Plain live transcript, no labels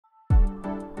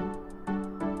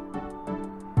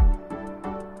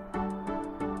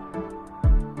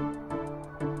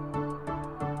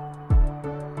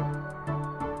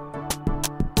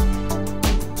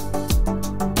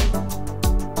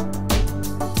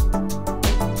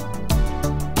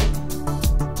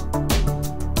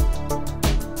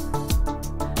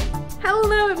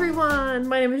everyone,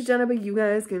 my name is Jenna, but you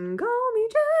guys can call me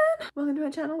Jen. Welcome to my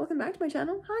channel, welcome back to my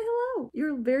channel. Hi, hello.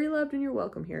 You're very loved and you're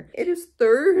welcome here. It is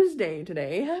Thursday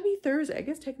today. Happy Thursday. I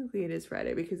guess technically it is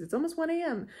Friday because it's almost 1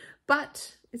 a.m.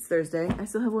 But it's Thursday. I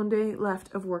still have one day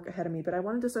left of work ahead of me, but I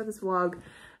wanted to start this vlog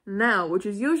now, which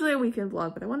is usually a weekend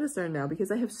vlog, but I wanted to start now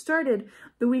because I have started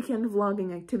the weekend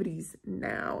vlogging activities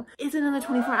now. It's another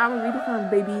 24-hour readathon,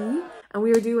 baby. And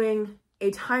we are doing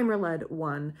a timer-led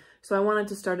one, so I wanted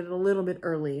to start it a little bit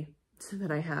early so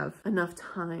that I have enough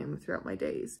time throughout my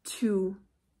days to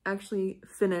actually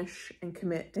finish and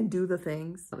commit and do the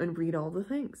things and read all the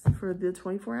things for the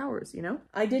 24 hours, you know?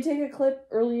 I did take a clip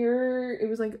earlier. It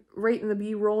was like right in the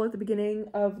B-roll at the beginning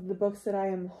of the books that I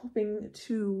am hoping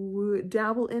to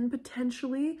dabble in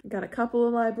potentially. I got a couple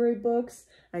of library books.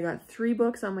 I got 3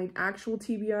 books on my actual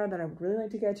TBR that I would really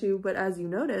like to get to, but as you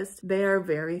noticed, they are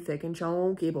very thick and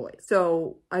chunky boys.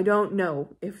 So I don't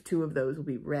know if 2 of those will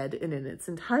be read in its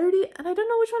entirety, and I don't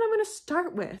know which one I'm going to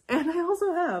start with. And I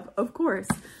also have, of course,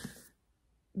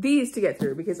 these to get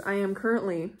through because I am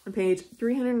currently on page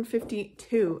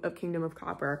 352 of Kingdom of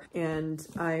Copper, and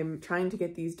I'm trying to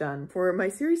get these done for my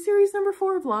series number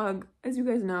 4 vlog, as you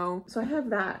guys know. So I have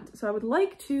that. So I would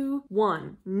like to,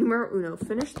 numero uno,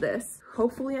 finish this.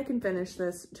 Hopefully I can finish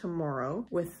this tomorrow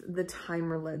with the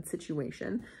timer-led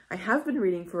situation. I have been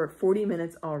reading for 40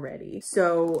 minutes already,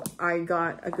 so I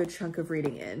got a good chunk of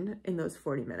reading in those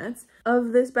 40 minutes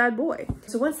of this bad boy.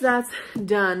 So once that's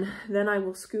done, then I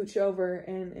will scooch over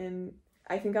and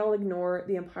I think I'll ignore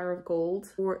the Empire of Gold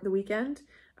for the weekend.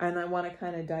 And I want to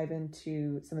kind of dive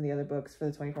into some of the other books for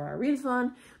the 24-hour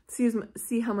readathon,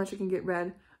 see how much I can get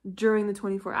read during the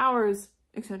 24 hours,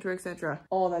 etc., etc.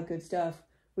 All that good stuff.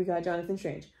 We got Jonathan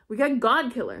Strange. We got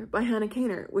Godkiller by Hannah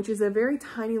Kaner, which is a very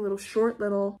tiny little, short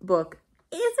little book.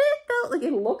 Is it though? Like,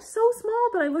 it looks so small,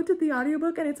 but I looked at the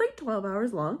audiobook and it's like 12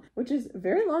 hours long, which is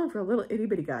very long for a little itty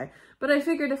bitty guy. But I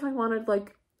figured if I wanted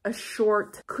like a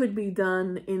short, could be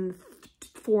done in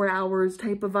 4 hours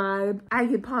type of vibe, I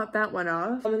could pop that one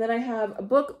off. And then I have a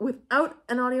book without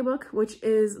an audiobook, which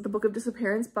is The Book of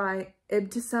Disappearance by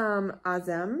Ibtisam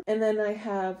Azam. And then I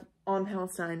have On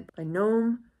Palestine by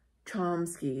Noam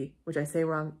Chomsky, which I say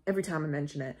wrong every time I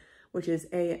mention it, which is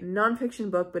a nonfiction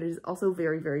book, but it is also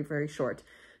very, very, very short.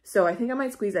 So I think I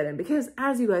might squeeze that in because,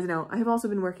 as you guys know, I have also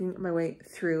been working my way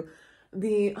through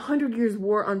the 100 Years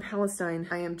War on Palestine.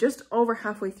 I am just over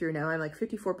halfway through now. I'm like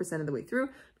 54% of the way through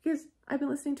because I've been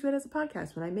listening to it as a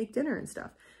podcast when I make dinner and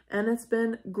stuff. And it's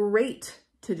been great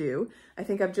to do. I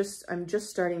think I'm just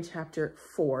starting chapter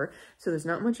 4, so there's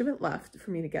not much of it left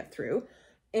for me to get through.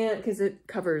 And because it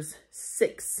covers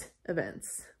 6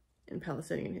 events in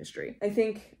Palestinian history. I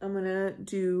think I'm gonna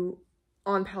do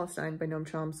On Palestine by Noam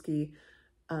Chomsky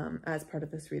as part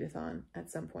of this readathon at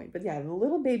some point. But yeah, the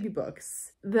little baby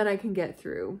books that I can get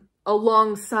through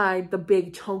alongside the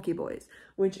big chunky boys,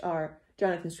 which are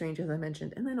Jonathan Strange, as I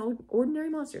mentioned, and then Ordinary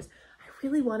Monsters. I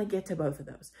really want to get to both of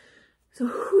those. So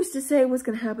who's to say what's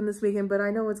going to happen this weekend, but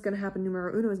I know what's going to happen.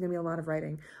 Numero uno is going to be a lot of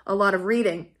writing, a lot of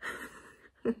reading.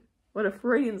 What a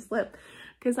Freudian slip.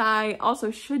 Because I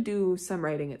also should do some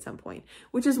writing at some point,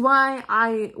 which is why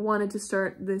I wanted to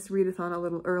start this readathon a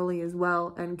little early as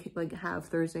well and like have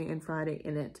Thursday and Friday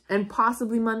in it, and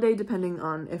possibly Monday, depending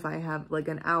on if I have like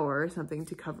an hour or something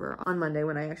to cover on Monday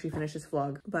when I actually finish this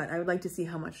vlog. But I would like to see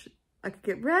how much I could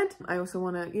get read. I also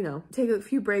want to, you know, take a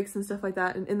few breaks and stuff like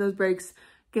that, and in those breaks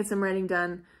get some writing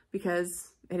done because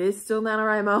it is still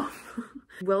NaNoWriMo.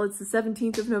 Well, it's the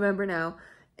 17th of November now,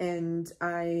 and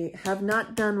I have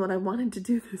not done what I wanted to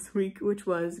do this week, which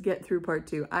was get through part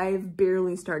 2. I've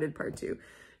barely started part 2.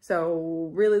 So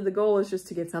really the goal is just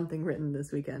to get something written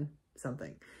this weekend,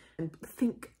 something, and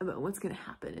think about what's going to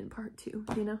happen in part 2,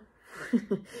 you know?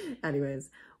 Anyways,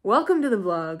 welcome to the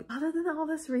vlog. Other than all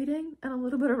this reading and a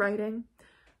little bit of writing,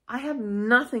 I have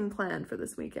nothing planned for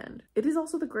this weekend. It is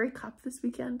also the Grey Cup this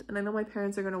weekend, and I know my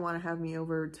parents are going to want to have me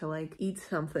over to like eat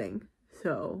something.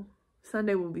 So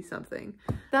Sunday will be something.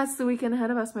 That's the weekend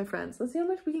ahead of us, my friends. Let's see how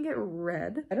much we can get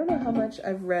read. I don't know how much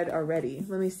I've read already.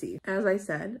 Let me see. As I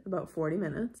said, about 40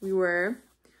 minutes. We were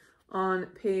on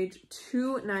page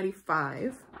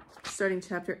 295, starting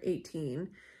chapter 18,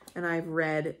 and I've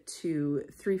read to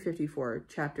 354,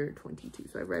 chapter 22.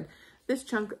 So I've read this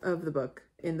chunk of the book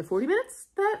in the 40 minutes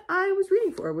that I was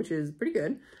reading for, which is pretty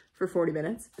good for 40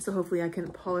 minutes. So hopefully I can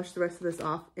polish the rest of this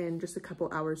off in just a couple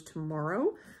hours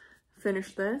tomorrow.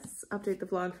 Finish this, update the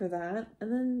vlog for that,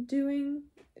 and then do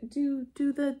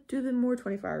the more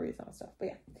 24-hour readathon stuff. But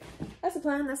yeah, that's the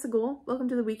plan, that's the goal. Welcome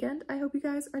to the weekend. I hope you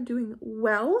guys are doing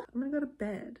well. I'm gonna go to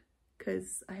bed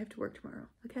because I have to work tomorrow.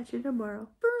 I'll catch you tomorrow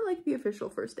for like the official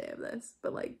first day of this,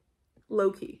 but like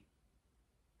low-key.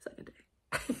 second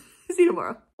day. See you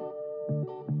tomorrow.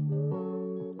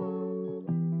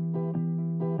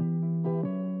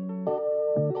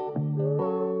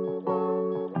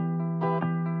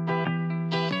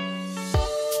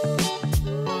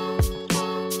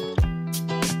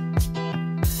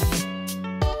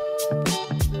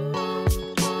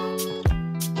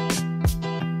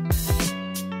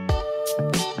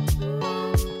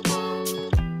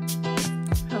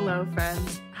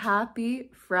 Happy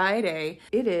Friday.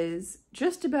 It is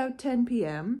just about 10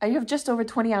 p.m. I have just over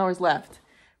 20 hours left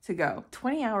to go.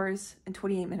 20 hours and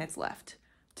 28 minutes left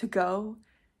to go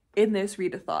in this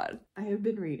readathon. I have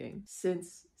been reading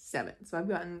since 7, so I've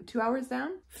gotten 2 hours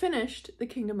down. Finished The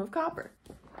Kingdom of Copper.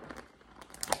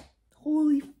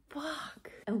 Holy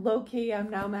fuck. And low-key, I'm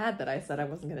now mad that I said I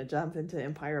wasn't gonna jump into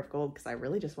Empire of Gold because I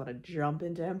really just want to jump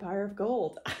into Empire of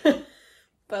Gold.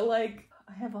 But like,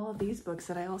 I have all of these books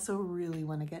that I also really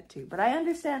want to get to, but I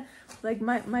understand, like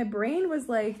my brain was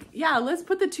like, yeah, let's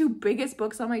put the 2 biggest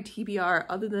books on my TBR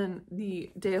other than the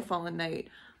Day of Fallen Night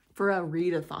for a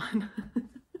readathon.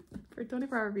 For a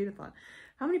 24-hour readathon.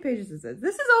 How many pages is this?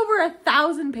 This is over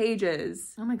 1,000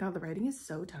 pages. Oh my god, the writing is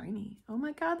so tiny. Oh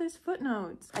my god, there's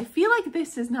footnotes. I feel like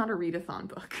this is not a readathon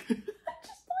book.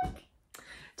 Just like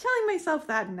telling myself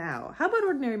that now. How about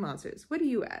Ordinary Monsters? What are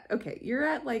you at? Okay, you're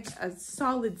at like a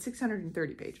solid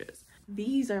 630 pages.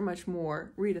 These are much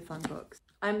more readathon books.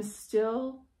 I'm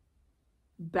still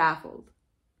baffled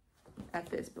at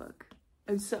this book.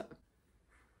 And so,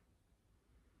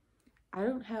 I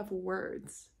don't have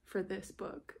words for this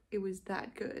book. It was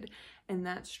that good and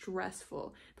that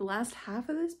stressful. The last half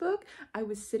of this book, I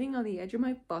was sitting on the edge of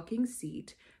my fucking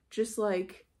seat, just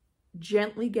like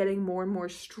gently getting more and more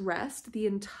stressed the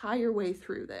entire way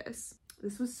through this.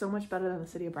 This was so much better than The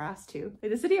City of Brass too.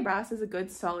 Like, The City of Brass is a good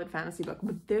solid fantasy book,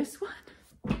 but this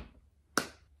one,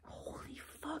 holy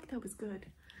fuck, that was good.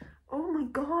 Oh my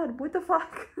god, what the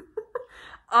fuck?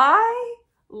 I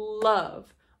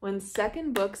love when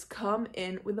second books come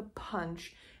in with a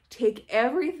punch, take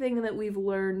everything that we've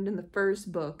learned in the first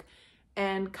book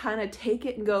and kind of take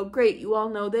it and go, great, you all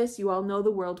know this, you all know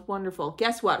the world, wonderful.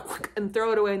 Guess what? And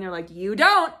throw it away, and they're like, you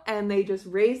don't. And they just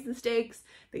raise the stakes.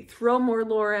 They throw more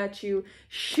lore at you.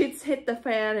 Shit's hit the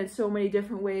fan in so many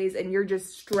different ways, and you're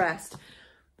just stressed.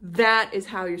 That is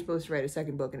how you're supposed to write a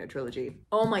second book in a trilogy.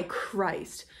 Oh my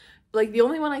Christ. Like, the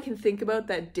only one I can think about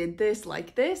that did this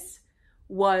like this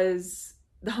was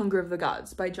The Hunger of the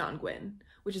Gods by John Gwynne,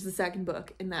 which is the second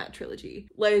book in that trilogy.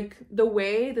 Like, the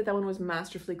way that that one was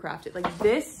masterfully crafted. Like,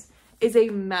 this is a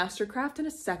mastercraft in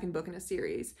a second book in a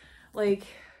series. Like,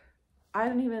 I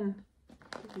don't even,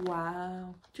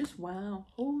 wow. Just wow.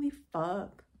 Holy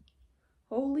fuck.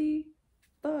 Holy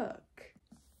fuck.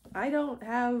 I don't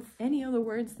have any other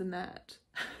words than that.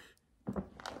 Oh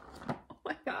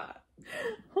my god.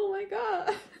 Oh my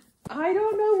god. I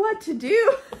don't know what to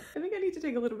do. I think I need to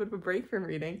take a little bit of a break from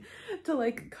reading to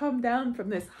like come down from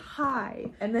this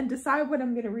high and then decide what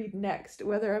I'm gonna read next.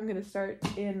 Whether I'm gonna start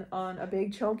in on a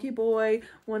big chunky boy,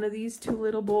 one of these 2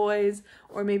 little boys,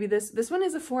 or maybe this one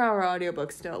is a 4-hour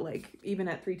audiobook still, like even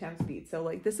at 3 times speed. So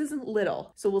like this isn't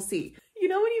little, so we'll see. You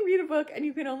know when you read a book and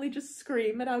you can only just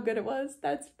scream at how good it was?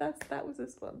 That was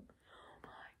this one. Oh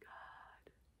my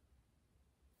god.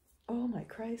 Oh my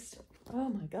Christ. Oh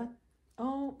my god.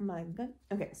 Oh my god.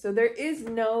 Okay, so there is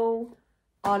no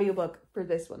audiobook for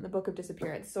this one, The Book of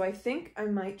Disappearance. So I think I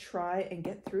might try and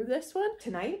get through this one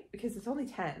tonight because it's only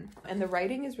 10 and the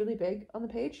writing is really big on the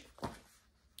page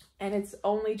and it's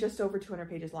only just over 200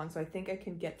 pages long. So I think I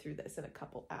can get through this in a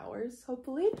couple hours,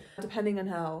 hopefully, depending on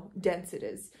how dense it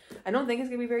is. I don't think it's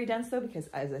gonna be very dense though, because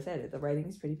as I said, the writing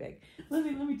is pretty big. Let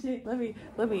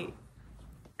me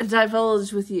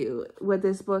divulge with you what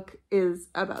this book is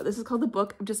about. This is called The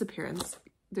Book of Disappearance.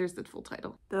 There's the full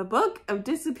title. The Book of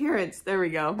Disappearance. There we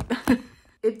go.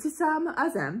 Ibtisam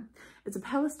Azam is a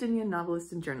Palestinian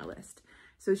novelist and journalist.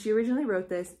 So she originally wrote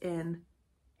this in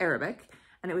Arabic,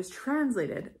 and it was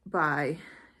translated by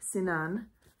Sinan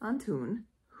Antoun,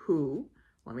 who,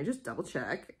 let me just double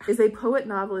check, is a poet,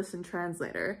 novelist, and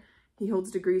translator. He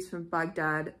holds degrees from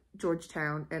Baghdad,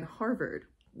 Georgetown, and Harvard.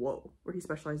 Whoa, where he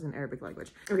specializes in Arabic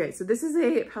language. Okay, so this is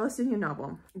a Palestinian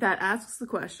novel that asks the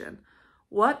question,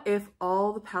 what if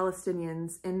all the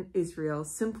Palestinians in Israel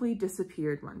simply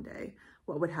disappeared one day?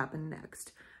 What would happen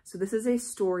next? So this is a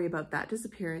story about that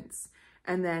disappearance,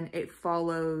 and then it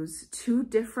follows 2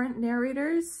 different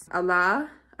narrators. Allah,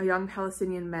 a young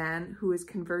Palestinian man who is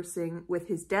conversing with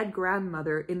his dead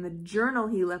grandmother in the journal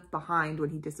he left behind when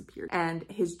he disappeared, and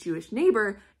his Jewish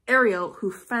neighbor, Ariel,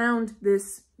 who found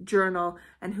this journal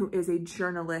and who is a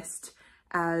journalist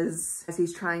as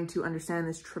he's trying to understand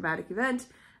this traumatic event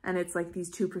And it's like these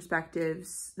two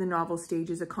perspectives. The novel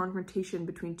stages a confrontation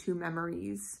between two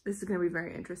memories. This is going to be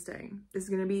very interesting. This is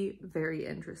going to be very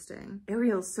interesting.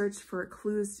 Ariel's search for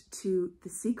clues to the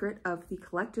secret of the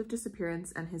collective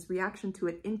disappearance and his reaction to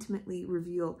it intimately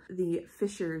reveal the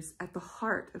fissures at the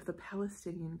heart of the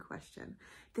Palestinian question.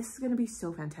 This is going to be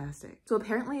so fantastic. So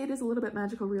apparently it is a little bit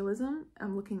magical realism.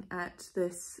 I'm looking at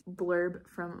this blurb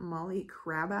from Molly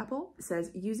Crabapple. It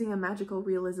says, using a magical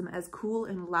realism as cool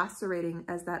and lacerating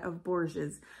as that of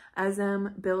Borges,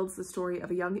 Azem builds the story of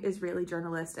a young Israeli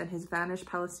journalist and his vanished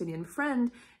Palestinian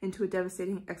friend into a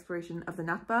devastating exploration of the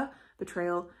Nakba,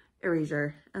 betrayal,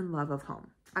 erasure, and love of home.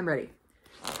 I'm ready.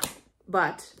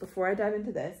 But before I dive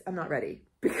into this, I'm not ready,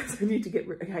 because I need to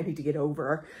get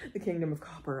over the Kingdom of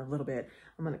Copper a little bit.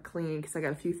 I'm gonna clean because I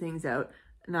got a few things out,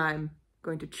 and I'm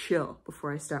going to chill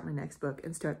before I start my next book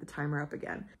and start the timer up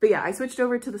again. But yeah, I switched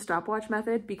over to the stopwatch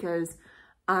method because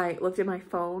I looked at my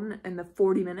phone and the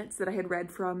 40 minutes that I had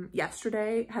read from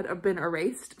yesterday had been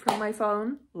erased from my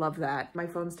phone. Love that. My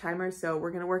phone's timer, so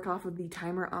we're gonna work off of the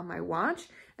timer on my watch,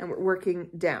 and we're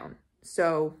working down.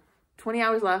 So 20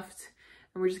 hours left.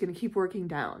 And we're just gonna keep working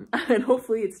down, and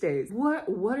hopefully it stays. What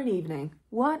an evening.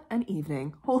 What an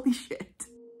evening. Holy shit.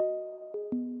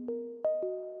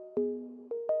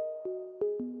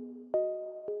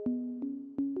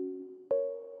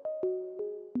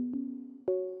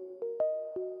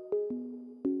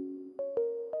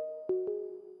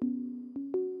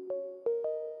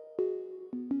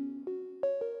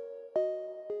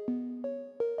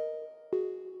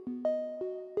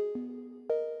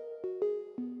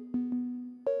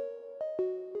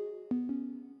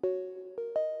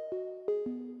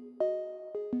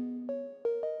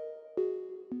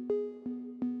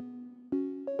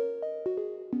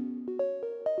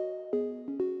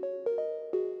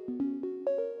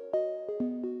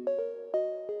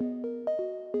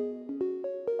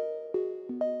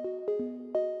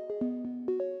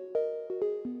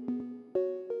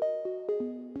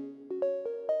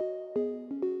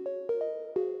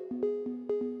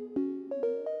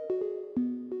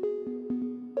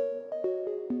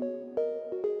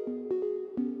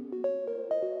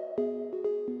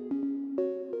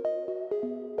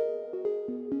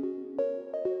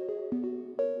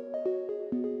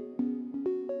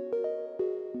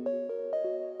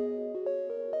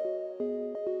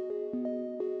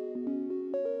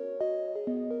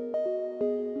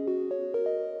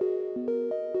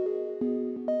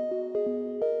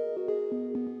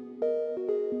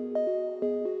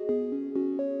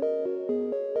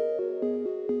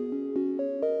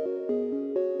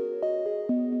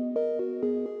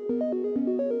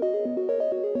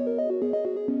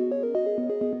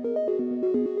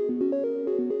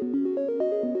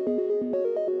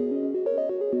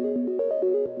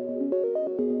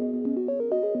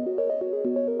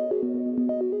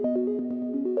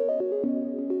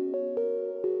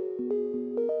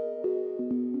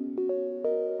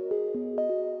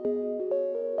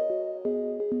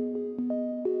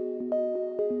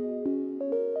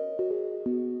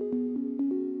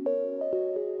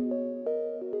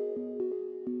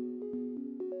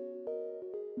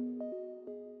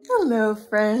 Hello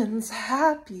friends,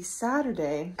 happy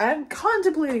Saturday. I'm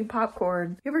contemplating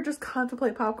popcorn. You ever just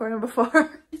contemplate popcorn before?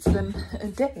 It's been a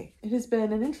day. It has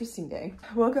been an interesting day.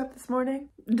 I woke up this morning,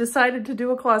 decided to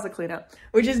do a closet cleanup,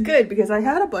 which is good because I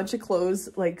had a bunch of clothes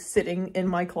like sitting in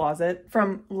my closet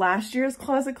from last year's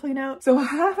closet clean out. So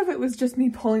half of it was just me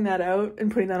pulling that out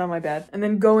and putting that on my bed and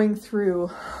then going through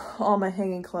all my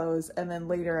hanging clothes. And then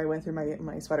later I went through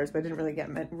my sweaters, but I didn't really get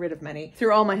rid of many.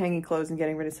 Through all my hanging clothes and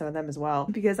getting rid of some of them as well,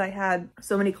 because I had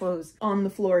so many clothes on the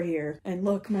floor here. And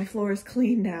look, my floor is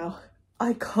clean now.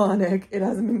 Iconic. It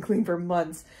hasn't been clean for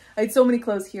months. I had so many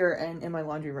clothes here and in my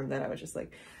laundry room that I was just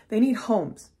like, they need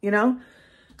homes, you know?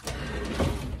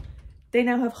 They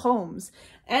now have homes.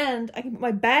 And I can put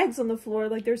my bags on the floor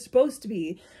like they're supposed to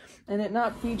be and it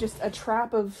not be just a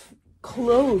trap of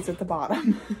clothes at the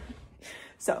bottom.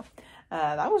 So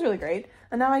that was really great.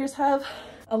 And now I just have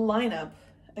a lineup,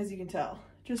 as you can tell.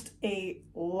 Just a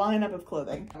lineup of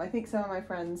clothing. I think some of my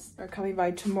friends are coming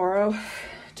by tomorrow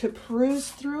to peruse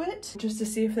through it just to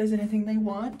see if there's anything they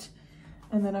want.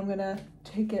 And then I'm gonna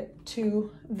take it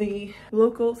to the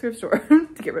local thrift store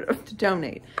to get rid of, to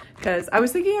donate. Because I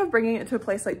was thinking of bringing it to a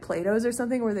place like Plato's or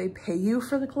something where they pay you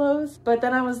for the clothes. But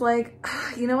then I was like,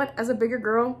 you know what? As a bigger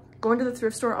girl, going to the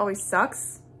thrift store always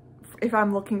sucks if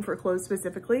I'm looking for clothes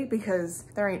specifically, because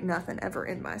there ain't nothing ever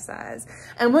in my size.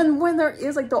 And when there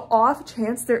is like the off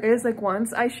chance there is, like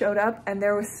once I showed up and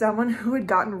there was someone who had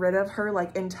gotten rid of her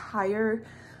like entire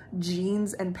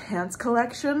jeans and pants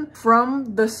collection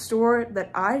from the store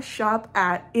that I shop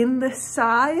at in the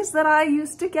size that I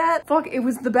used to get. Fuck, it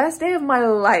was the best day of my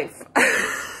life.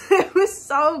 It was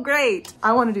so great.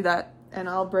 I want to do that. And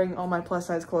I'll bring all my plus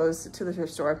size clothes to the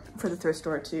thrift store for the thrift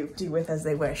store to do with as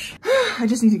they wish. I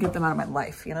just need to get them out of my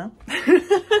life, you know?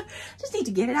 Just need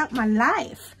to get it out of my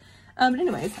life. But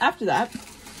anyways, after that,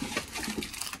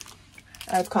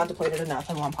 I've contemplated enough.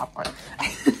 I want popcorn.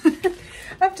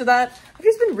 After that, I've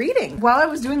just been reading. While I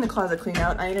was doing the closet clean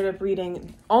out, I ended up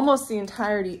reading almost the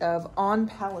entirety of On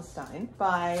Palestine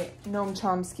by Noam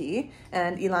Chomsky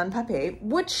and Ilan Pappé,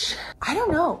 which I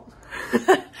don't know.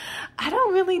 I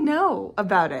don't really know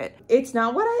about it. It's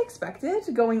not what I expected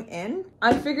going in.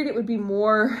 I figured it would be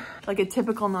more like a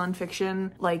typical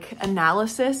nonfiction, like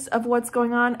analysis of what's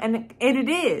going on. And it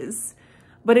is,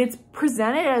 but it's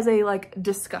presented as a like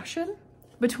discussion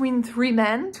between three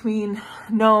men, between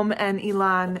Noam and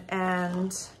Ilan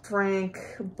and Frank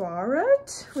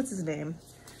Barrett. What's his name?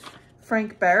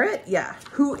 Frank Barrett? Yeah.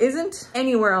 Who isn't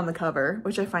anywhere on the cover,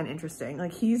 which I find interesting.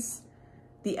 Like he's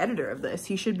the editor of this.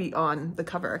 He should be on the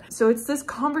cover. So it's this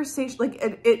conversation, like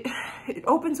it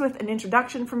opens with an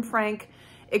introduction from Frank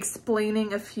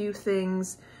explaining a few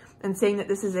things and saying that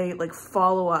this is a like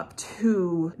follow-up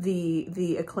to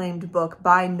the acclaimed book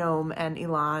by Noam and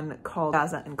Ilan called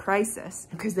Gaza in Crisis,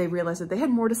 because they realized that they had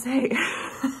more to say.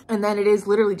 And then it is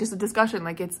literally just a discussion,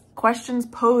 like it's questions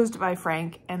posed by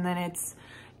Frank and then it's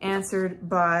answered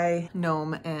by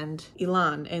Noam and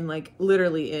Ilan in like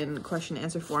literally in question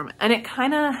answer form. And it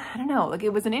kind of, I don't know, like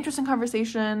it was an interesting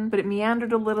conversation, but it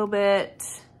meandered a little bit.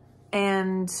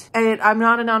 And I'm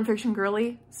not a nonfiction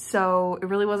girly, so it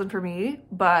really wasn't for me,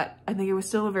 but I think it was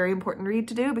still a very important read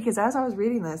to do, because as I was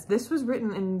reading this was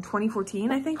written in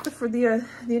 2014, I think, before the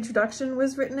introduction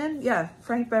was written in. Yeah,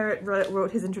 Frank Barrett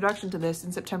wrote his introduction to this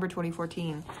in September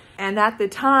 2014. And at the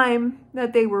time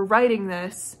that they were writing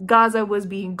this, Gaza was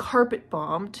being carpet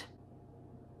bombed,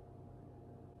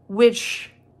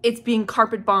 which it's being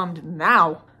carpet bombed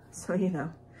now. So, you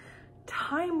know,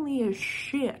 timely as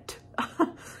shit.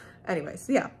 Anyways,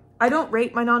 yeah, I don't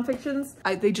rate my nonfictions.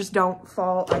 They just don't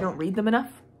fall, I don't read them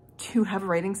enough to have a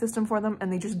rating system for them,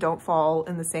 and they just don't fall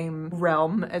in the same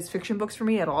realm as fiction books for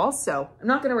me at all, so I'm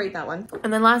not gonna rate that one.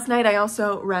 And then last night I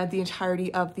also read the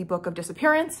entirety of the Book of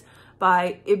Disappearance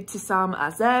by Ibtisam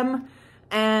Azem,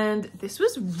 and this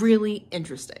was really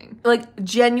interesting. Like,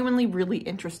 genuinely really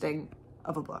interesting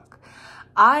of a book.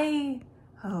 So I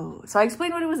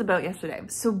explained what it was about yesterday.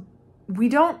 So we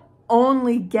don't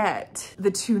only get the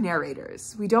two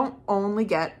narrators. We don't only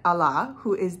get Allah,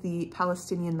 who is the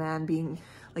Palestinian man being,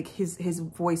 like his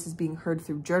voice is being heard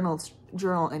through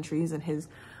journal entries and his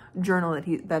journal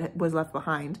that was left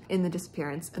behind in the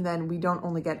disappearance. And then we don't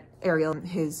only get Ariel,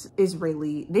 his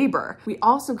Israeli neighbor. We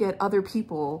also get other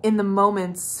people in the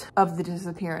moments of the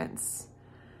disappearance.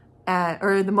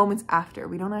 Or the moments after.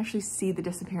 We don't actually see the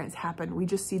disappearance happen. We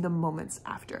just see the moments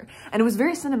after. And it was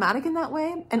very cinematic in that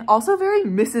way, and also very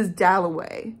Mrs.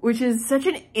 Dalloway, which is such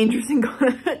an interesting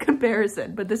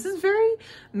comparison, but this is very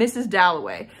Mrs.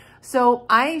 Dalloway. So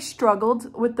I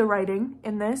struggled with the writing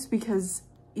in this because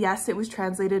yes, it was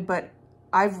translated, but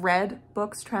I've read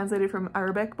books translated from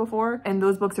Arabic before, and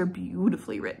those books are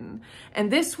beautifully written.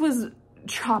 And this was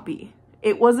choppy.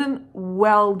 It wasn't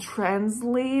well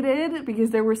translated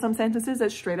because there were some sentences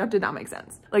that straight up did not make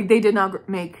sense. Like, they did not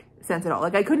make sense at all.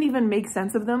 Like, I couldn't even make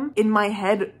sense of them in my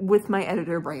head with my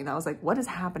editor brain. I was like, what is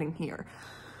happening here?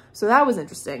 So that was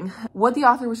interesting. What the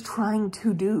author was trying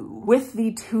to do with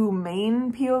the two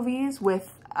main POVs,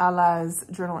 with Allah's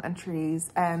journal entries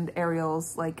and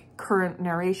Ariel's like current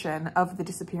narration of the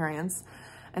disappearance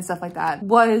and stuff like that,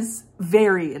 was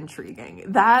very intriguing.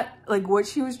 That, like, what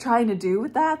she was trying to do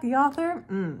with that, the author,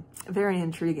 very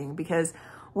intriguing, because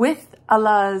with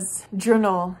Allah's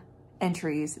journal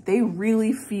entries, they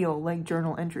really feel like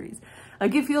journal entries.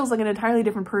 Like, it feels like an entirely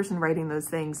different person writing those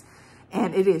things,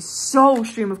 and it is so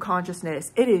stream of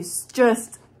consciousness. It is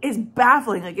just, it's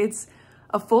baffling. Like, it's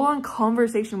a full-on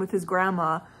conversation with his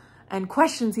grandma, and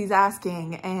questions he's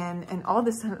asking, and all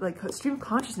this like stream of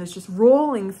consciousness just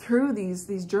rolling through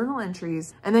these journal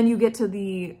entries. And then you get to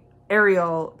the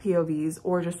Ariel POVs,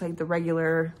 or just like the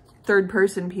regular third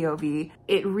person POV.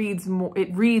 It reads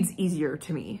easier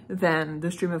to me than the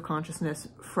stream of consciousness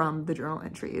from the journal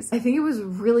entries. I think it was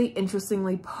really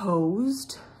interestingly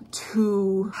posed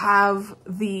to have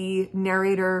the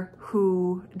narrator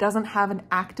who doesn't have an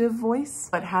active voice,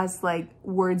 but has like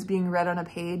words being read on a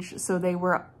page. So they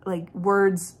were like,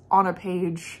 words on a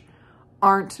page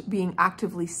aren't being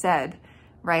actively said,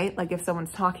 right? Like if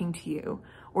someone's talking to you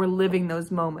or living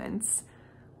those moments,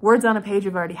 words on a page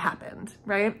have already happened,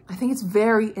 right? I think it's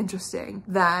very interesting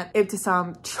that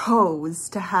Ibtisam chose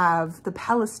to have the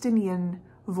Palestinian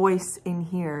voice in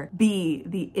here be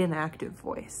the inactive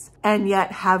voice, and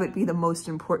yet have it be the most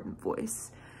important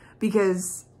voice,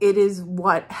 because it is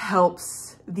what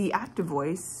helps the active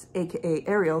voice, aka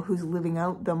Ariel, who's living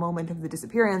out the moment of the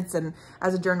disappearance, and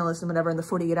as a journalist and whatever, in the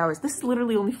 48 hours, this is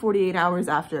literally only 48 hours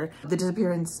after the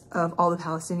disappearance of all the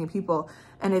Palestinian people,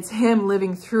 and it's him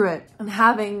living through it and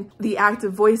having the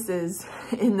active voices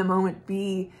in the moment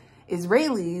be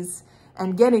Israelis,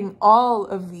 and getting all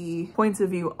of the points of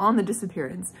view on the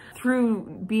disappearance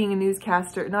through being a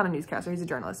newscaster, not a newscaster, he's a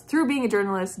journalist, through being a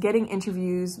journalist, getting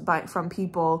interviews from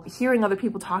people, hearing other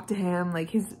people talk to him, like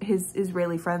his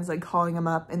Israeli friends, like calling him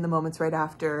up in the moments right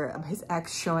after, his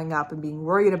ex showing up and being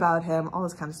worried about him, all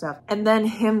this kind of stuff. And then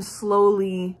him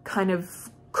slowly kind of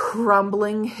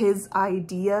crumbling his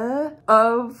idea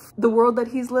of the world that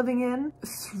he's living in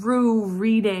through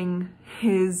reading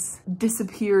his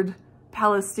disappeared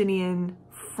Palestinian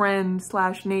friend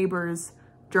slash neighbor's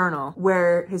journal,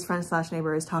 where his friend slash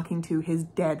neighbor is talking to his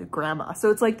dead grandma.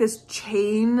 So it's like this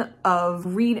chain of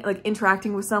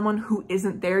interacting with someone who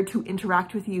isn't there to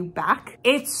interact with you back.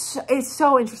 It's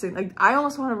so interesting. Like, I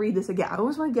almost want to read this again. I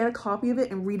almost want to get a copy of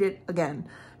it and read it again,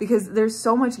 because there's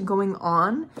so much going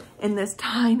on in this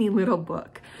tiny little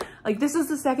book. Like, this is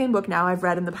the second book now I've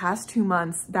read in the past 2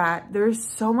 months that there's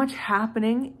so much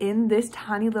happening in this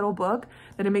tiny little book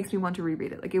that it makes me want to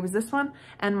reread it. Like, it was this one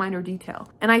and Minor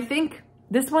Detail. And I think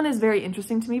this one is very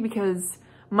interesting to me because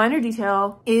Minor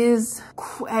Detail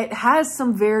it has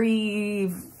some very,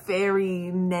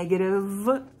 very negative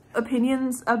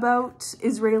opinions about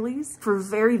Israelis for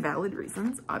very valid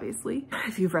reasons, obviously.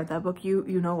 If you've read that book, you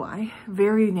know why.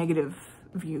 Very negative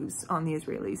views on the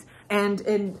Israelis.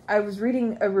 And I was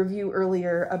reading a review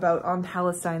earlier on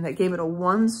Palestine that gave it a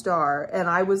 1 star, and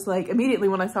I was like, immediately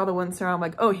when I saw the 1 star, I'm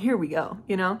like, oh, here we go,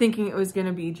 you know, thinking it was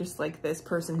gonna be just like this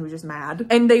person who was just mad.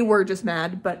 And they were just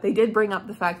mad, but they did bring up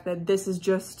the fact that this is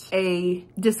just a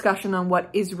discussion on what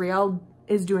Israel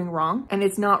is doing wrong, and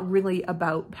it's not really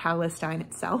about Palestine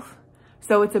itself.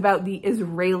 So it's about the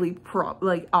Israeli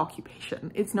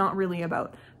occupation. It's not really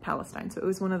about Palestine. So it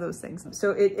was one of those things. So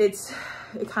it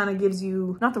kind of gives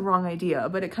you not the wrong idea,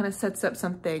 but it kind of sets up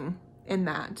something in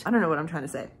that. I don't know what I'm trying to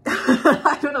say.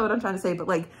 I don't know what I'm trying to say, but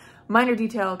like Minor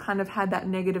Detail kind of had that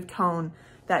negative tone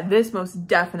that this most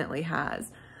definitely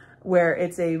has, where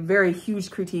it's a very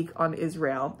huge critique on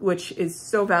Israel, which is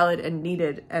so valid and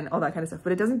needed and all that kind of stuff,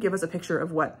 but it doesn't give us a picture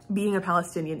of what being a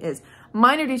Palestinian is.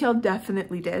 Minor Detail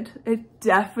definitely did. It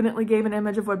definitely gave an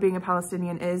image of what being a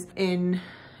Palestinian is in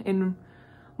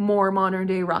more modern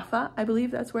day Rafah, I believe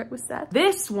that's where it was set.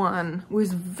 This one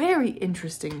was very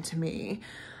interesting to me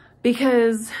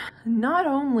because not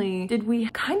only did we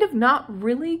kind of not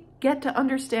really get to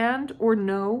understand or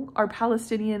know our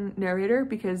Palestinian narrator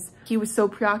because he was so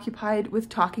preoccupied with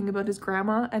talking about his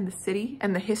grandma and the city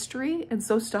and the history and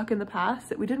so stuck in the past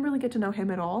that we didn't really get to know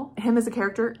him at all, him as a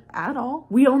character at all.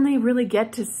 We only really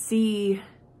get to see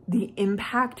the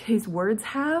impact his words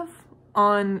have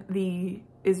on the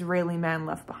Israeli man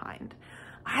left behind.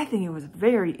 I think it was a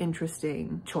very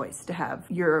interesting choice to have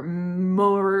your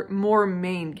more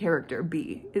main character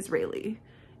be Israeli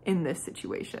in this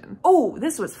situation. Oh,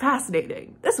 this was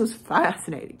fascinating. This was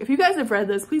fascinating. If you guys have read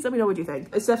this, please let me know what you think.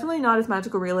 It's definitely not as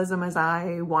magical realism as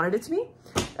I wanted it to be.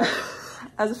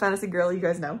 As a fantasy girl, you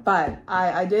guys know, but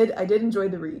I did enjoy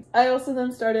the read. I also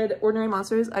then started Ordinary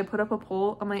Monsters. I put up a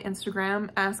poll on my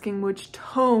Instagram asking which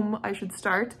tome I should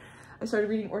start. I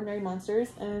started reading Ordinary Monsters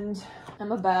and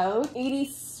I'm about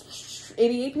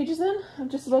 88 pages in. I'm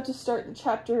just about to start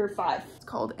chapter 5. It's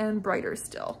called And Brighter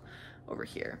Still over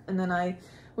here. And then I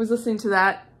was listening to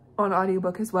that on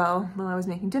audiobook as well while I was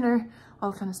making dinner,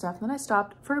 all that kind of stuff. And then I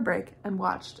stopped for a break and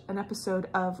watched an episode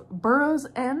of Burroughs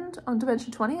End on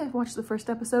Dimension 20. I watched the first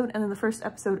episode and then the first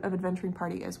episode of Adventuring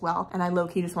Party as well. And I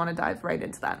low-key just want to dive right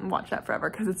into that and watch that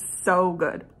forever because it's so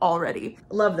good already.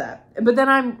 Love that. But then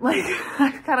I'm like,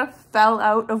 I kind of fell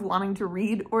out of wanting to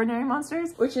read Ordinary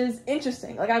Monsters, which is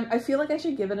interesting. Like I feel like I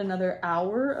should give it another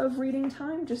hour of reading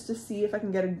time just to see if I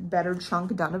can get a better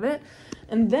chunk done of it.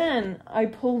 And then I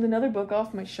pulled another book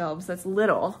off my shelves that's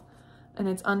little, and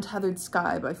it's Untethered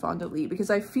Sky by Fonda Lee, because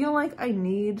I feel like I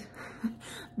need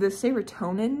the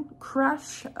serotonin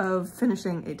crush of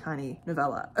finishing a tiny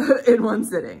novella in one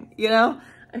sitting, you know?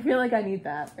 I feel like I need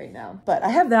that right now. But I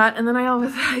have that, and then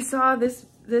I saw this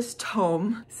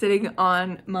tome sitting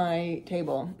on my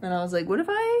table, and I was like, what if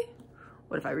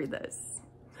I read this?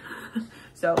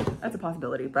 So that's a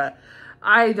possibility, but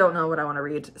I don't know what I want to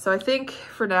read. So I think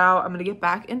for now, I'm gonna get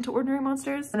back into Ordinary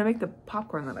Monsters. I'm gonna make the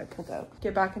popcorn that I pulled out.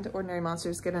 Get back into Ordinary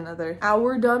Monsters, get another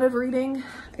hour done of reading,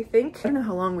 I think. I don't know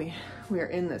how long we are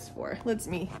in this for. Let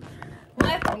me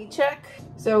check.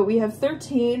 So we have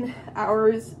 13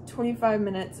 hours, 25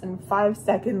 minutes, and 5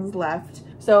 seconds left.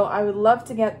 So I would love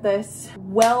to get this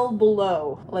well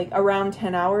below, like around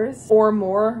 10 hours or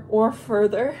more or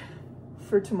further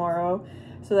for tomorrow,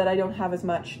 so that I don't have as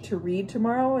much to read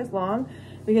tomorrow as long,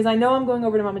 because I know I'm going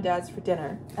over to Mom and Dad's for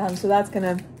dinner. So that's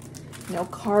gonna, you know,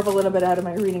 carve a little bit out of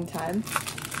my reading time.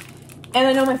 And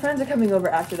I know my friends are coming over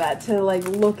after that to like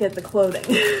look at the clothing.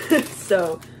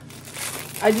 So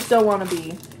I just don't want to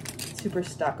be super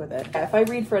stuck with it. If I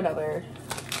read for another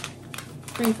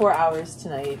 3-4 hours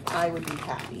tonight, I would be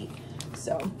happy.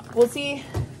 So we'll see,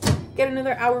 get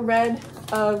another hour read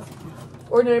of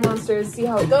Ordinary Monsters, see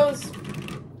how it goes.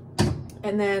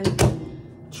 And then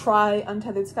try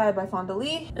Untethered Sky by Fonda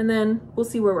Lee, and then we'll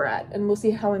see where we're at, and we'll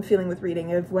see how I'm feeling with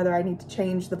reading, of whether I need to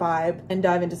change the vibe and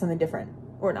dive into something different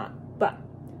or not. But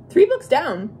 3 books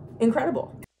down,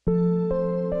 incredible.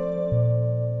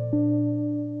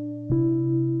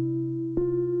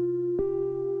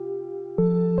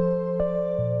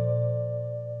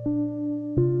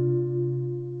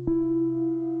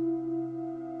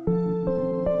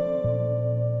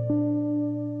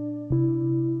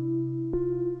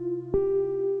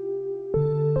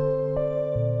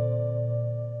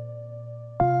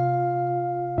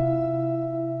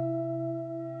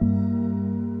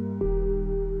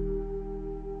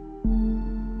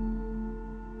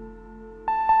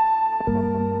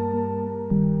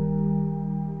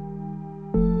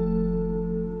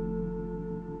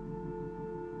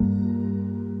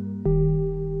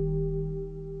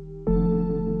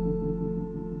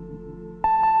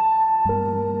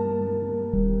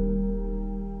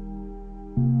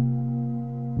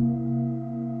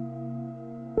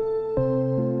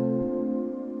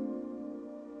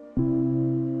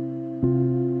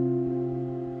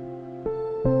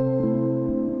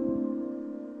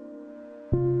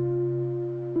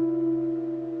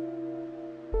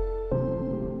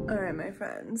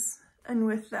 Friends, and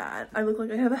with that, I look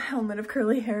like I have a helmet of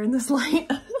curly hair in this light.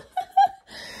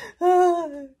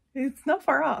 It's not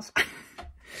far off.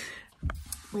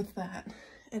 With that,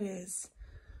 it is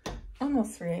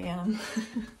almost 3 a.m.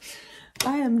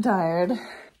 I am tired,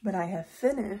 but I have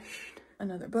finished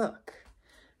another book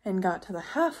and got to the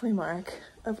halfway mark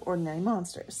of Ordinary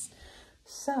Monsters.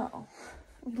 So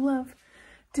I'd love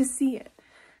to see it,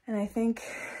 and I think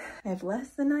I have less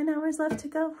than 9 hours left to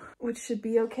go, which should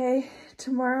be okay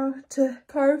tomorrow to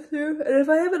carve through. And if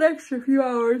I have an extra few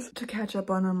hours to catch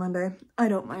up on Monday, I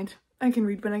don't mind. I can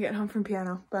read when I get home from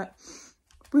piano, but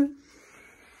woo.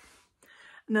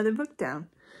 Another book down.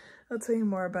 I'll tell you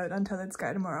more about Untethered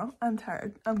Sky tomorrow. I'm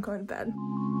tired. I'm going to bed.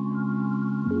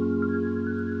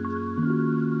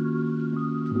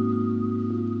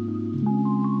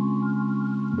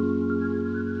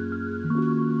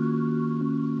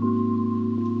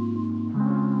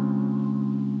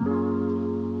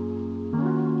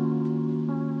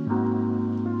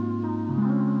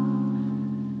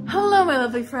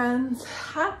 Lovely friends,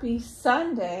 happy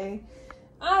Sunday.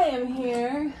 I am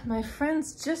here. My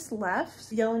friends just left.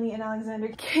 Yeleni and Alexander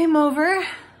came over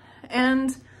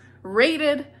and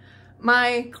raided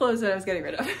my clothes that I was getting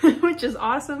rid of, which is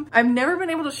awesome. I've never been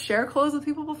able to share clothes with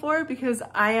people before because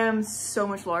I am so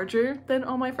much larger than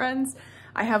all my friends.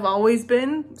 I have always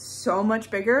been so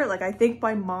much bigger. Like, I think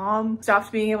my mom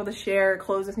stopped being able to share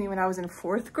clothes with me when I was in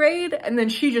 4th grade, and then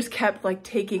she just kept like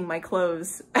taking my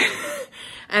clothes.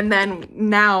 And then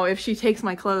now if she takes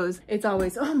my clothes, it's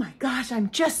always, oh my gosh, I'm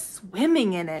just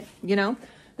swimming in it, you know?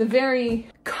 The very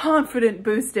confident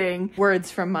boosting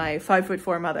words from my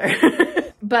 5'4" mother.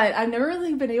 But I've never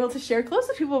really been able to share clothes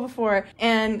with people before.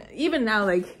 And even now,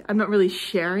 like, I'm not really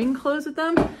sharing clothes with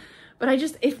them, but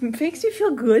it makes me feel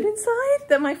good inside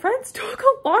that my friends took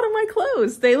a lot of my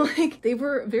clothes. They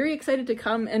were very excited to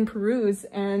come and peruse,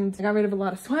 and I got rid of a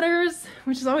lot of sweaters,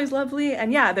 which is always lovely.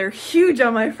 And yeah, they're huge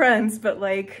on my friends, but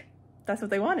like, that's what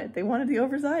they wanted. They wanted the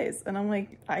oversized. And I'm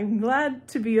like, I'm glad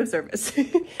to be of service.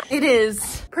 It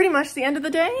is pretty much the end of the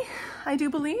day, I do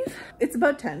believe. It's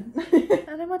about 10.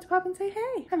 And I want to pop and say, hey,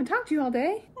 I haven't talked to you all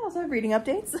day. I also have reading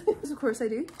updates. Of course I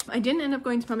do. I didn't end up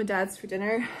going to Mom and Dad's for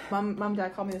dinner. Mom and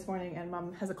Dad called me this morning, and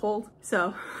Mom has a cold.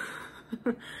 So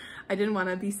I didn't want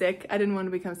to be sick. I didn't want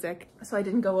to become sick. So I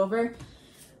didn't go over.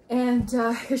 And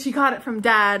because she got it from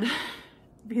Dad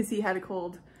because he had a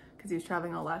cold, because he was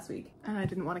traveling all last week, and I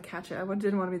didn't want to catch it. I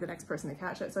didn't want to be the next person to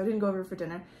catch it, so I didn't go over for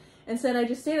dinner. Instead, I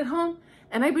just stayed at home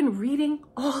and I've been reading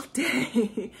all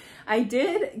day. I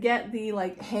did get the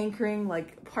like hankering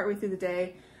like partway through the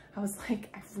day. I was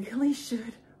like, I really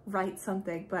should write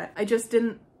something, but I just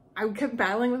didn't. I kept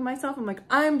battling with myself. I'm like,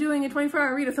 I'm doing a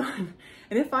 24-hour readathon.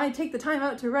 And if I take the time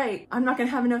out to write, I'm not gonna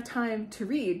have enough time to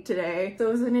read today. So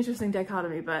it was an interesting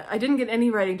dichotomy, but I didn't get any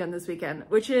writing done this weekend,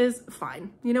 which is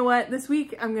fine. You know what? This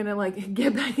week, I'm gonna like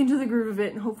get back into the groove of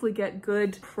it and hopefully get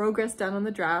good progress done on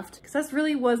the draft. Because that's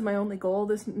really was my only goal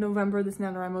this November, this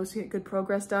NaNoWriMo, to get good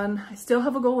progress done. I still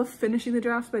have a goal of finishing the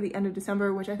draft by the end of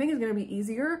December, which I think is gonna be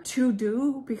easier to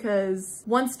do because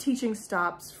once teaching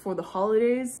stops for the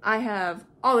holidays, I have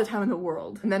all the time in the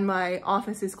world. And then my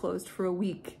office is closed for a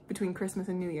week between Christmas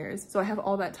and New Year's. So I have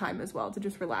all that time as well to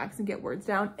just relax and get words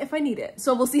down if I need it.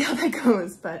 So we'll see how that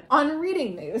goes. But on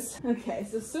reading news. Okay,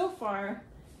 so far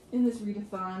in this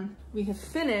readathon, we have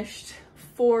finished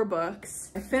 4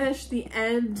 books. I finished the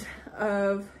end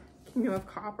of Kingdom of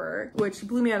Copper, which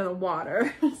blew me out of the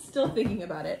water. Still thinking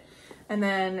about it. And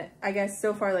then I guess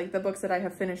so far, like the books that I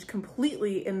have finished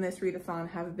completely in this readathon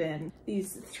have been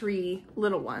these 3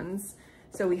 little ones.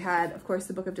 So we had, of course,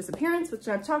 the Book of Disappearance, which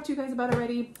I've talked to you guys about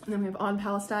already. And then we have On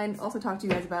Palestine, also talked to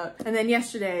you guys about. And then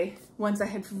yesterday, once I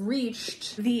had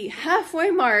reached the halfway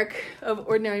mark of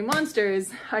Ordinary Monsters,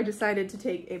 I decided to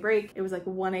take a break. It was like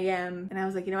 1 a.m. And I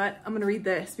was like, you know what? I'm gonna read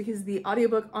this because the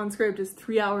audiobook on script is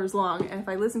 3 hours long. And if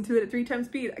I listen to it at 3 times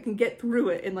speed, I can get through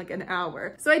it in like an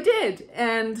hour. So I did.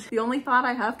 And the only thought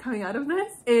I have coming out of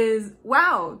this is,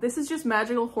 wow, this is just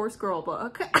magical horse girl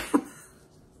book.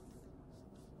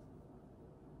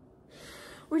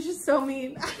 Which is so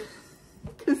mean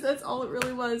because that's all it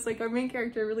really was. Like our main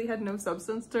character really had no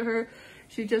substance to her.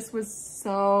 She just was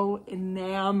so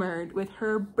enamored with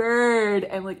her bird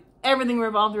and like everything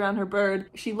revolved around her bird.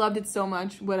 She loved it so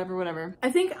much, whatever. I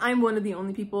think I'm one of the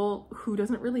only people who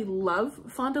doesn't really love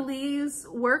Fonda Lee's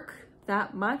work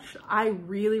that much. I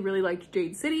really liked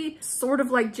Jade City, sort of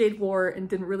like Jade War, and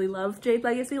didn't really love Jade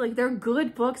Legacy. Like they're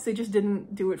good books, they just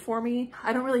didn't do it for me.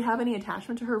 I don't really have any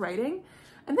attachment to her writing.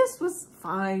 And this was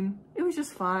fine. It was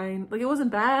just fine. Like it wasn't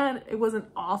bad, it wasn't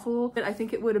awful, but I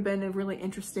think it would have been a really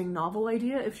interesting novel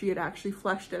idea if she had actually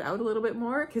fleshed it out a little bit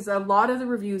more, because a lot of the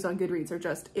reviews on Goodreads are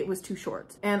just, it was too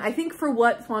short. And I think for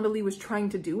what Fonda Lee was trying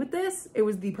to do with this, it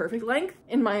was the perfect length,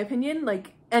 in my opinion.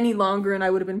 Like any longer and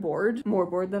I would have been bored, more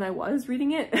bored than I was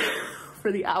reading it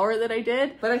for the hour that I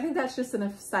did. But I think that's just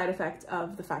a side effect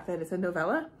of the fact that it's a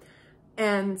novella.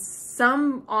 And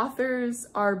some authors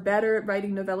are better at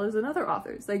writing novellas than other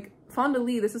authors. Like Fonda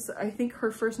Lee, this is, I think,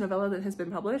 her first novella that has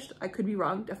been published. I could be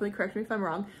wrong, definitely correct me if I'm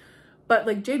wrong. But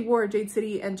like Jade War, Jade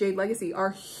City, and Jade Legacy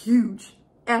are huge,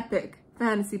 epic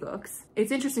fantasy books.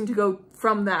 It's interesting to go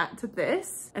from that to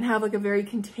this and have like a very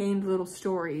contained little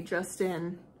story just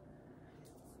in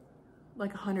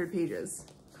like 100 pages.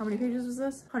 How many pages was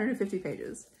this? 150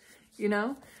 pages, you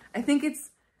know? I think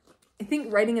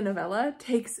writing a novella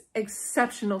takes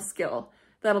exceptional skill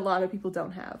that a lot of people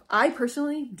don't have. I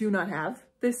personally do not have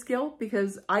this skill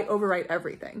because I overwrite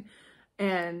everything.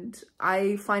 And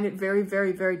I find it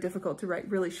very difficult to write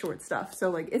really short stuff. So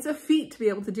like it's a feat to be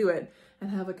able to do it and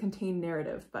have a contained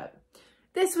narrative, but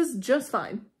this was just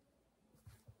fine.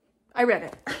 I read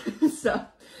it. So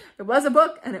it was a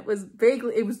book and it was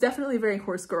definitely very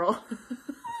horse girl,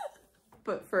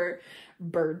 but for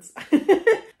birds.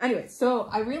 Anyway, so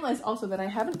I realized also that I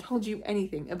haven't told you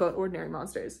anything about Ordinary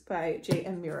Monsters by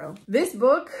J.M. Muro. This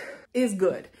book is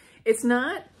good. It's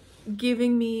not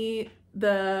giving me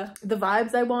the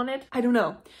vibes I wanted. I don't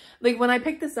know. Like when I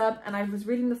picked this up and I was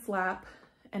reading the flap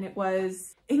and it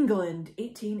was England,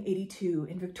 1882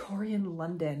 in Victorian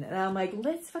London. And I'm like,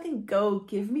 let's fucking go.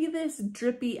 Give me this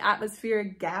drippy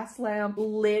atmospheric gas lamp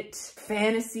lit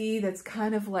fantasy that's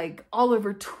kind of like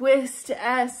Oliver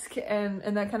Twist-esque and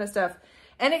that kind of stuff.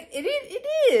 And it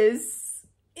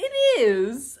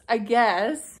is, I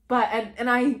guess, but, and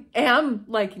I am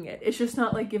liking it. It's just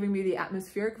not like giving me the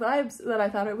atmospheric vibes that I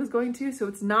thought it was going to. So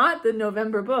it's not the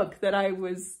November book that I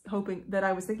was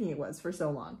thinking it was for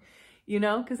so long, you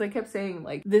know? Cause I kept saying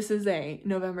like, this is a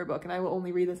November book and I will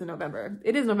only read this in November.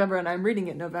 It is November and I'm reading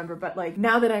it in November, but like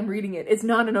now that I'm reading it, it's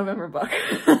not a November book.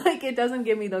 Like it doesn't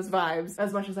give me those vibes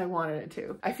as much as I wanted it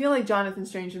to. I feel like Jonathan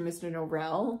Strange and Mr.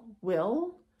 Norrell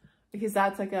will, because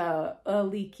that's like a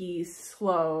leaky,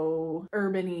 slow,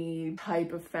 urban-y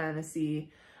type of fantasy.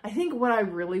 I think what I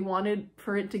really wanted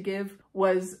for it to give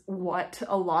was what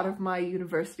a lot of my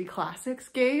university classics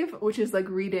gave, which is like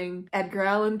reading Edgar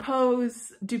Allan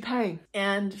Poe's Dupin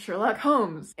and Sherlock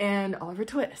Holmes and Oliver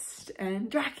Twist and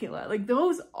Dracula. Like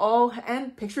those all,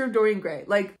 and Picture of Dorian Gray,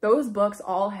 like those books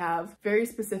all have very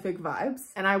specific vibes,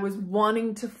 and I was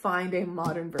wanting to find a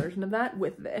modern version of that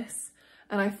with this.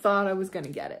 And I thought I was gonna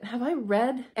get it. Have I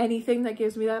read anything that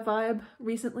gives me that vibe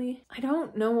recently? I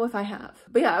don't know if I have.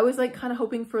 But yeah, I was like kind of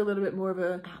hoping for a little bit more of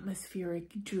a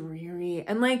atmospheric, dreary,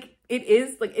 and like it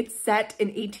is like it's set in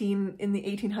the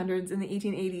 1800s, in the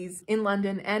 1880s, in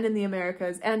London and in the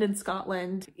Americas and in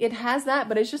Scotland. It has that,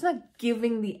 but it's just not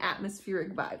giving the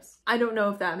atmospheric vibes. I don't know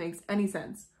if that makes any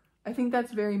sense. I think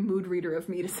that's very mood reader of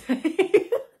me to say.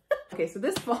 Okay, so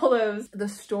this follows the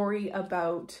story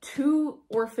about two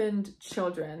orphaned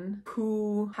children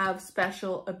who have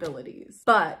special abilities,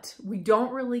 but we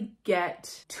don't really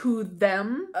get to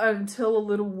them until a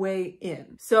little way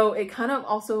in. So it kind of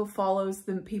also follows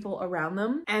the people around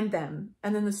them, and then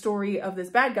the story of this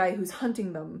bad guy who's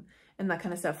hunting them and that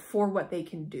kind of stuff for what they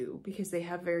can do, because they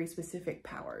have very specific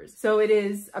powers. So it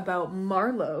is about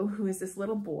Marlowe, who is this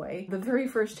little boy. The very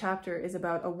first chapter is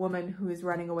about a woman who is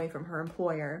running away from her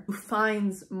employer, who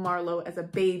finds Marlowe as a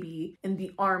baby in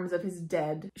the arms of his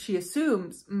dead, she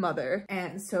assumes, mother.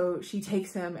 And so she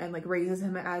takes him and like raises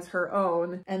him as her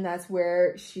own. And that's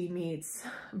where she meets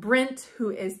Brint,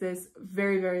 who is this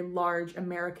very, very large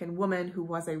American woman who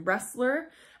was a wrestler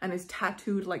and is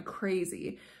tattooed like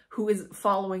crazy, who is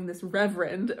following this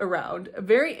reverend around, a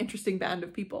very interesting band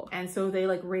of people. And so they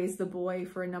like raise the boy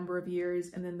for a number of years,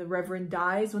 and then the reverend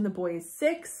dies when the boy is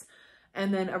 6.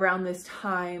 And then around this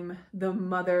time, the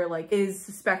mother like is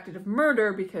suspected of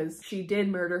murder because she did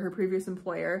murder her previous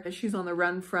employer. She's on the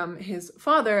run from his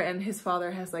father, and his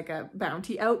father has like a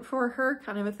bounty out for her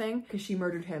kind of a thing, because she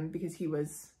murdered him because he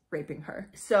was raping her.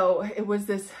 So it was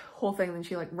this whole thing, and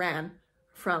she like ran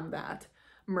from that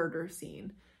murder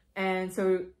scene. And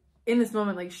so in this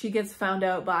moment, like she gets found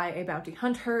out by a bounty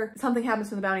hunter. Something happens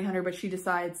to the bounty hunter, but she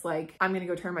decides like, I'm gonna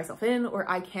go turn myself in, or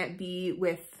I can't be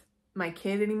with my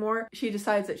kid anymore. She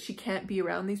decides that she can't be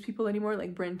around these people anymore,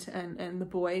 like Brint and the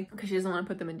boy, because she doesn't want to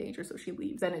put them in danger, so she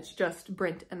leaves. Then it's just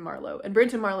Brint and Marlowe. And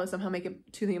Brint and Marlowe somehow make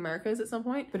it to the Americas at some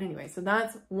point. But anyway, so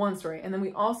that's one story. And then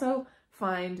we also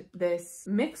find this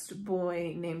mixed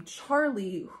boy named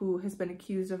Charlie who has been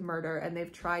accused of murder, and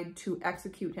they've tried to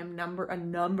execute him a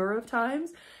number of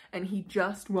times, and he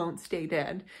just won't stay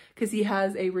dead because he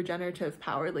has a regenerative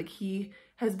power. Like he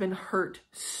has been hurt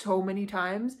so many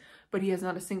times, but he has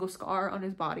not a single scar on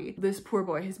his body. This poor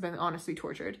boy has been honestly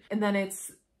tortured. And then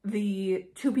it's the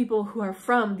two people who are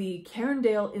from the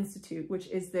Carindale Institute, which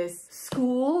is this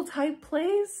school type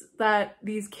place that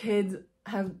these kids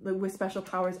have with special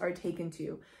powers are taken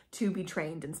to be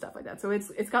trained and stuff like that. So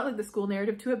it's got like the school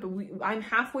narrative to it, but I'm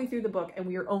halfway through the book and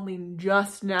we are only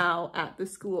just now at the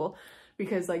school,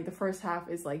 because like the first half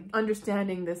is like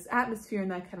understanding this atmosphere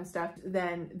and that kind of stuff.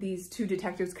 Then these two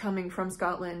detectives coming from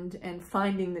Scotland and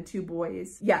finding the two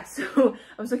boys. Yeah, so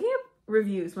I was looking at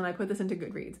reviews when I put this into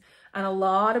Goodreads, and a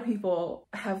lot of people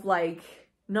have like,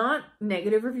 not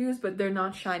negative reviews, but they're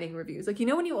not shining reviews. Like, you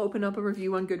know, when you open up a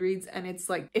review on Goodreads and it's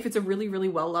like, if it's a really, really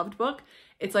well-loved book,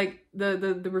 it's like the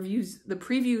reviews, the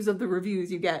previews of the reviews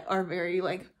you get are very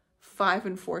like 5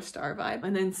 and 4 star vibe.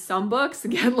 And then some books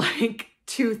get like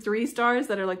 2-3 stars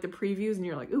that are like the previews, and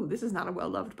you're like, ooh, this is not a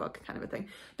well-loved book kind of a thing.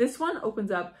 This one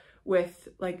opens up with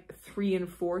like 3 and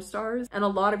 4 stars. And a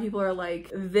lot of people are like,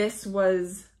 this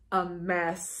was a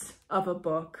mess of a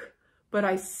book, but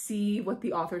I see what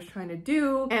the author's trying to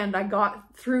do, and I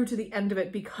got through to the end of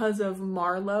it because of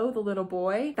Marlowe, the little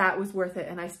boy. That was worth it,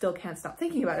 and I still can't stop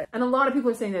thinking about it. And a lot of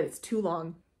people are saying that it's too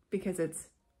long because it's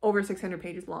over 600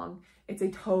 pages long. It's a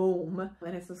tome,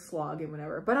 and it's a slog and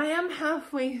whatever. But I am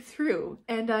halfway through,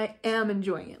 and I am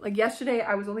enjoying it. Like yesterday,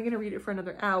 I was only gonna read it for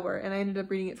another hour, and I ended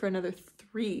up reading it for another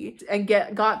 3 and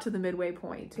got to the midway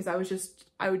point because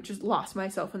I just lost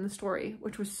myself in the story,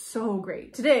 which was so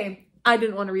great. Today, I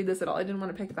didn't want to read this at all. I didn't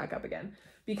want to pick it back up again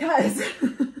because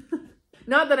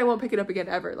not that I won't pick it up again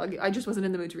ever. Like I just wasn't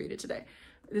in the mood to read it today.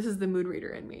 This is the mood reader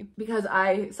in me, because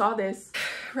I saw this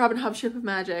Robin Hobb Ship of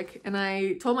Magic and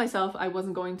I told myself I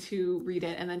wasn't going to read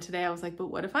it. And then today I was like, but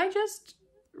what if I just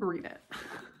read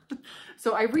it?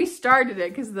 So I restarted it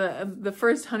because the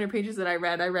first 100 pages that I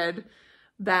read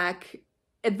back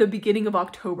at the beginning of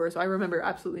October. So I remember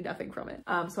absolutely nothing from it.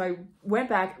 So I went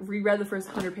back, reread the first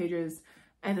 100 pages,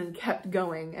 and then kept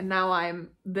going, and now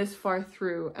I'm this far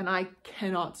through and I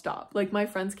cannot stop. Like my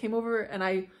friends came over and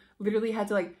I literally had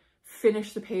to like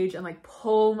finish the page and like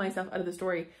pull myself out of the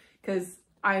story because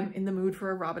I'm in the mood for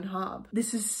a Robin Hobb.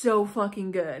 This is so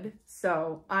fucking good.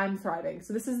 So I'm thriving.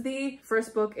 So this is the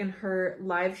first book in her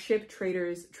Live Ship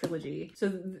Traders trilogy.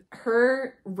 So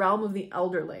her Realm of the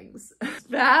Elderlings,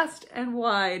 vast and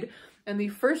wide. And the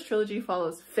first trilogy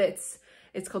follows Fitz.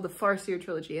 It's called the Farseer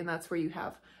trilogy, and that's where you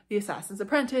have the Assassin's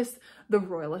Apprentice, the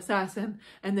Royal Assassin,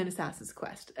 and then Assassin's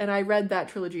Quest. And I read that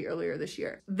trilogy earlier this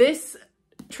year. This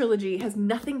trilogy has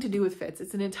nothing to do with Fitz.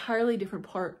 It's an entirely different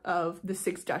part of the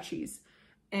Six Duchies,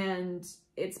 and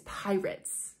it's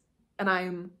pirates, and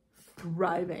I'm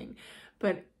thriving.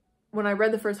 But when I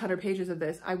read the first 100 pages of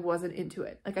this, I wasn't into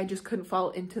it. Like, I just couldn't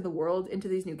fall into the world, into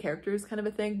these new characters kind of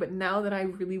a thing. But now that I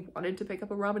really wanted to pick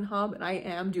up a Robin Hobb, and I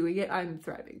am doing it, I'm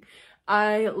thriving.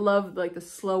 I love like the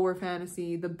slower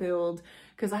fantasy, the build,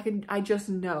 because I just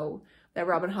know that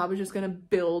Robin Hobb is just gonna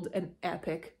build an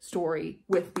epic story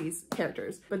with these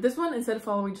characters. But this one, instead of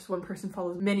following just one person,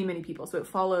 follows many, many people. So it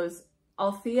follows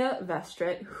Althea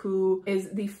Vestrit, who is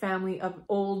the family of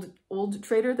old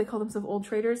trader, they call themselves old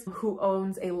traders, who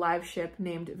owns a live ship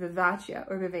named Vivacia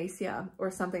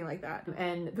or something like that.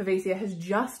 And Vivacia has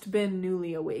just been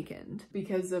newly awakened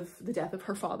because of the death of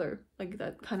her father. Like,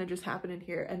 that kind of just happened in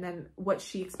here. And then what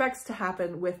she expects to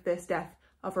happen with this death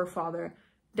of her father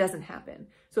doesn't happen.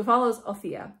 So it follows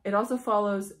Althea. It also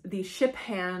follows the ship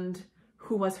hand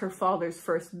who was her father's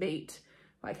first mate.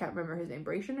 I can't remember his name,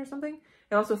 Bracian or something.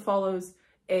 It also follows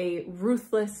a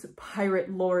ruthless pirate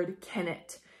lord,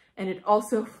 Kennet. And it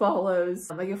also follows,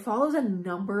 like, it follows a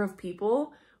number of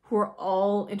people who are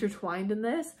all intertwined in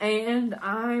this. And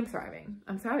I'm thriving.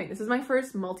 I'm thriving. This is my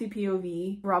first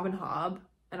multi-POV Robin Hobb,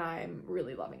 and I'm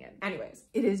really loving it. Anyways,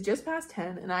 it is just past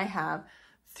 10 and I have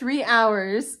 3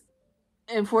 hours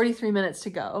and 43 minutes to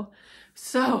go.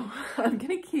 So I'm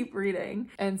gonna keep reading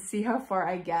and see how far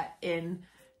I get in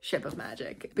Ship of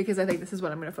Magic, because I think this is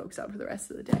what I'm going to focus on for the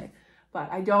rest of the day. But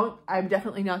I'm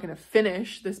definitely not going to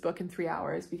finish this book in 3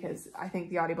 hours, because I think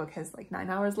the audiobook has like 9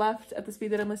 hours left at the speed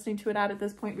that I'm listening to it at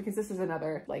this point, because this is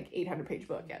another like 800 page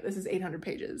book. Yeah, this is 800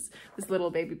 pages, this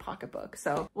little baby pocket book.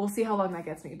 So we'll see how long that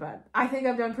gets me, but I think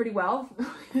I've done pretty well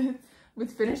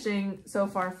with finishing so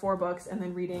far 4 books and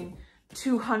then reading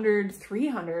 300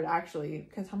 actually,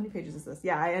 because how many pages is this?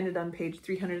 Yeah, I ended on page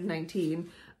 319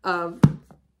 of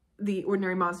the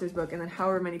Ordinary Monsters book, and then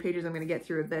however many pages I'm going to get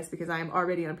through of this, because I am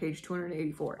already on page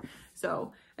 284.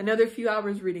 So another few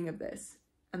hours reading of this,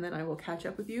 and then I will catch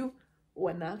up with you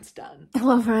when that's done.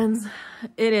 Hello friends,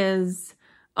 it is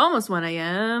almost 1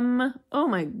 a.m. Oh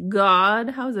my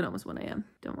god, how is it almost 1 a.m?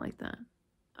 Don't like that.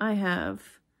 I have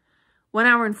 1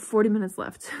 hour and 40 minutes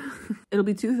left. It'll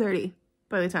be 2:30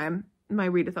 by the time my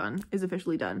readathon is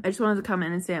officially done. I just wanted to come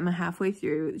in and say I'm halfway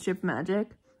through Ship of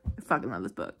Magic. I fucking love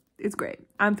this book. It's great.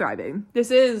 I'm thriving.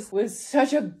 This was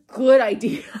such a good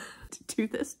idea to do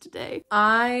this today.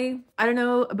 I don't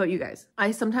know about you guys.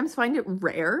 I sometimes find it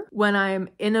rare when I'm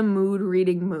in a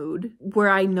reading mood where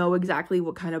I know exactly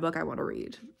what kind of book I want to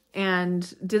read.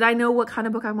 And did I know what kind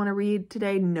of book I want to read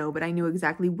today? No, but I knew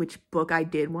exactly which book I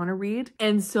did want to read.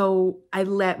 And so I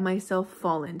let myself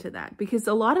fall into that, because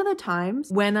a lot of the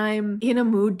times when I'm in a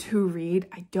mood to read,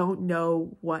 I don't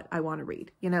know what I want to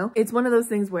read, you know? It's one of those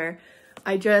things where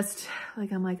I just,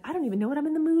 like, I'm like, I don't even know what I'm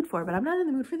in the mood for, but I'm not in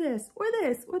the mood for this, or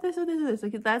this, or this, or this, or this.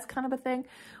 Like, that's kind of a thing.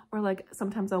 Or like,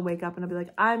 sometimes I'll wake up and I'll be like,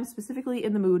 I'm specifically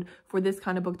in the mood for this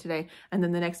kind of book today. And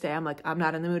then the next day I'm like, I'm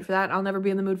not in the mood for that. I'll never be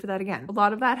in the mood for that again. A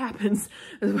lot of that happens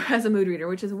as a mood reader,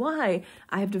 which is why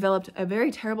I have developed a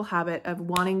very terrible habit of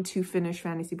wanting to finish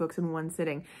fantasy books in one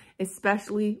sitting,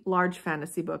 especially large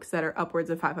fantasy books that are upwards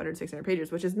of 500, 600 pages,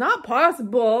 which is not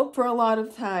possible for a lot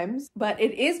of times, but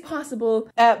it is possible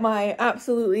at my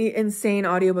absolutely insane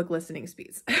audiobook listening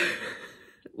speeds,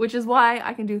 which is why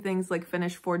I can do things like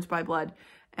finish Forged by Blood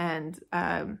and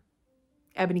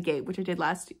Ebony Gate, which I did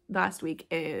last week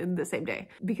in the same day,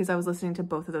 because I was listening to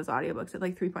both of those audiobooks at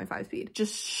like 3.5 speed.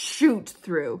 Just shoot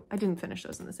through. I didn't finish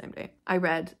those in the same day. I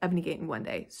read Ebony Gate in one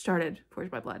day, started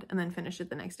Forged by Blood, and then finished it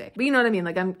the next day. But you know what I mean?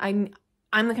 Like,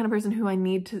 I'm the kind of person who I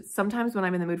need to, sometimes when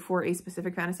I'm in the mood for a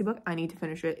specific fantasy book, I need to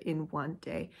finish it in one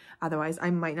day. Otherwise, I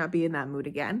might not be in that mood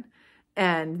again.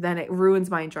 And then it ruins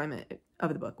my enjoyment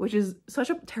of the book, which is such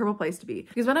a terrible place to be.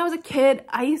 Because when I was a kid,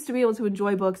 I used to be able to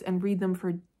enjoy books and read them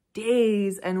for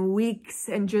days and weeks,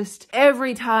 and just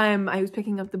every time I was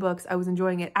picking up the books, I was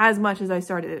enjoying it as much as I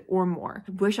started it or more.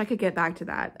 I wish I could get back to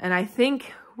that. And I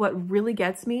think what really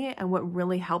gets me and what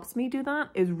really helps me do that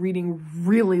is reading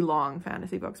really long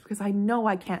fantasy books, because I know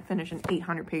I can't finish an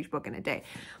 800-page book in a day.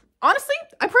 Honestly,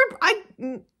 I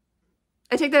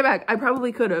take that back. I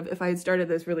probably could have if I had started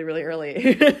this really, really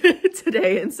early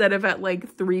today instead of at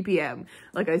like 3 p.m.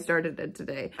 like I started it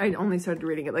today. I only started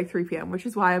reading at like 3 p.m., which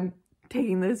is why I'm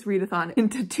taking this readathon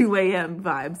into 2 a.m.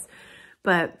 vibes.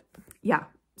 But yeah,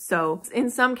 so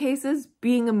in some cases,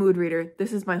 being a mood reader,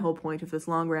 this is my whole point of this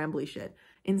long rambly shit.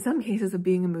 In some cases of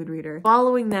being a mood reader,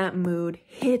 following that mood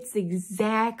hits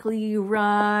exactly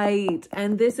right.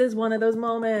 And this is one of those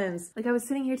moments. Like I was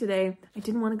sitting here today, I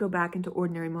didn't want to go back into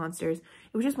Ordinary Monsters.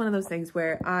 It was just one of those things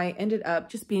where I ended up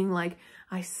just being like,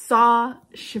 I saw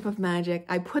Ship of Magic.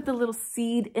 I put the little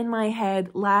seed in my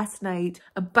head last night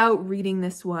about reading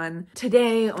this one.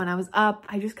 Today, when I was up,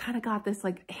 I just kind of got this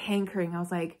like hankering. I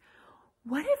was like,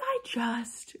 what if I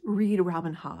just read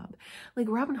Robin Hobb? Like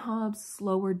Robin Hobb's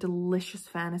slower, delicious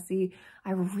fantasy.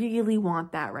 I really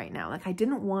want that right now. Like I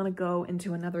didn't want to go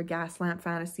into another Gaslamp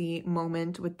fantasy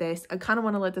moment with this. I kind of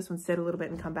want to let this one sit a little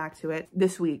bit and come back to it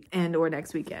this week and or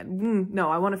next weekend. No,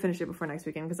 I want to finish it before next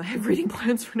weekend because I have reading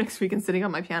plans for next weekend sitting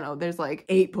on my piano. There's like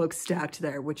 8 books stacked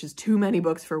there, which is too many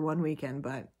books for one weekend,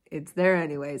 but it's there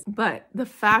anyways. But the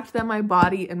fact that my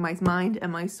body and my mind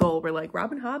and my soul were like,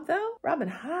 Robin Hobb though? Robin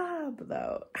Hobb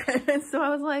though. And so I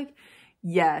was like,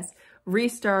 yes,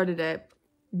 restarted it.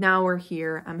 Now we're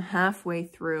here. I'm halfway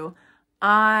through.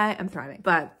 I am thriving.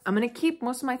 But I'm going to keep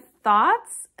most of my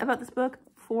thoughts about this book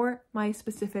for my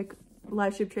specific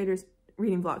Live Ship Traders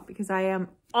reading vlog because I am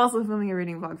also filming a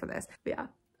reading vlog for this. But yeah,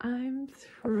 I'm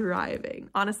thriving.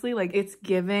 Honestly, like it's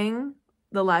giving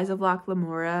The Lies of Locke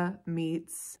Lamora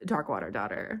meets Darkwater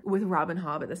Daughter with Robin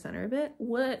Hobb at the center of it.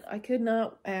 What? I could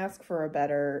not ask for a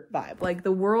better vibe. Like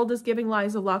the world is giving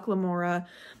Lies of Locke Lamora.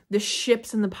 The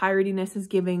ships and the piratiness is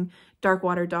giving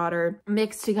Darkwater Daughter,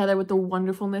 mixed together with the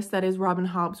wonderfulness that is Robin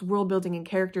Hobb's world building and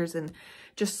characters and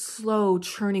just slow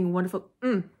churning wonderful.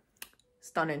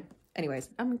 Stunning. Anyways,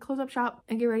 I'm gonna close up shop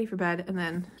and get ready for bed and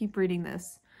then keep reading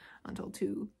this until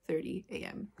 2:30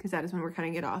 a.m. because that is when we're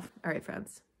cutting it off. All right,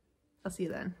 friends. I'll see you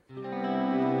then.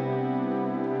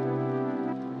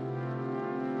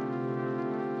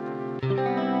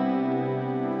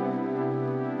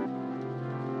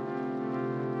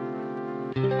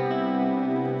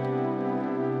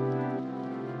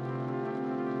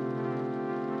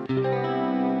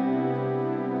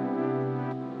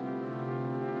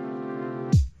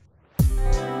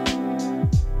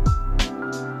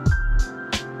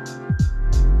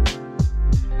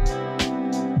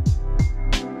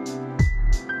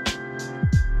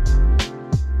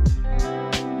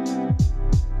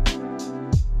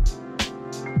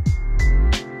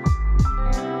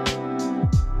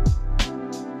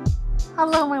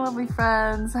 Hello, my lovely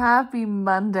friends. Happy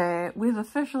Monday. We've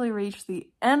officially reached the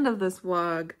end of this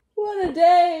vlog. What a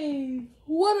day.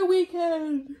 What a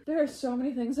weekend. There are so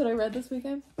many things that I read this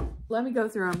weekend. Let me go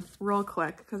through them real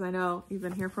quick because I know you've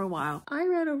been here for a while. I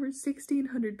read over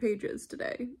 1,600 pages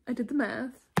today. I did the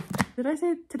math. Did I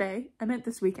say today? I meant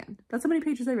this weekend. That's how many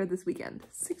pages I read this weekend.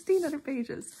 1,600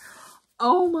 pages.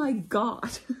 Oh my God.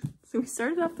 So we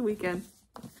started off the weekend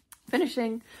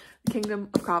finishing The Kingdom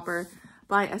of Copper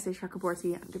by S.A.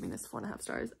 Chakraborty. I'm giving this 4.5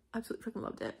 stars. Absolutely freaking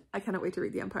loved it. I cannot wait to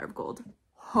read The Empire of Gold.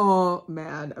 Oh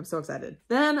man, I'm so excited.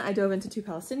 Then I dove into 2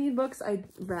 Palestinian books. I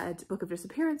read Book of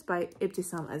Disappearance by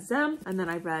Ibtissam Azem, and then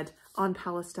I read On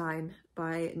Palestine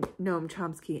by Noam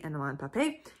Chomsky and Ilan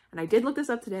Pappé. And I did look this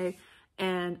up today,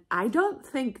 and I don't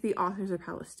think the authors are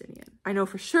Palestinian. I know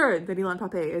for sure that Ilan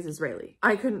Pappé is Israeli.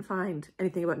 I couldn't find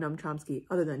anything about Noam Chomsky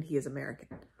other than he is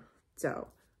American. So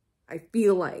I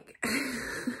feel like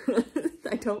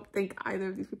I don't think either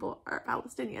of these people are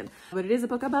Palestinian, but it is a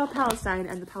book about Palestine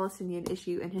and the Palestinian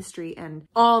issue and history and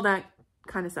all that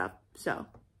kind of stuff. So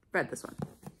read this one.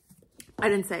 I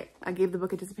didn't say I gave the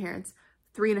Book of Disappearance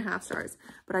 3.5 stars,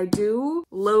 but I do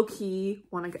low-key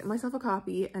want to get myself a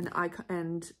copy and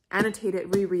annotate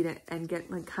it, reread it, and get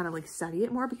like kind of like study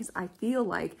it more because I feel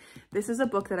like this is a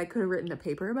book that I could have written a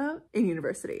paper about in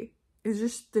university.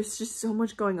 There's just so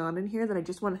much going on in here that I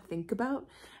just want to think about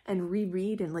and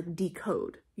reread and like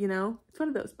decode, you know? It's one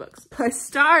of those books. I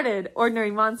started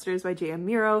Ordinary Monsters by J.M.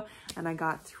 Miro and I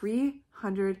got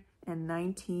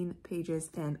 319 pages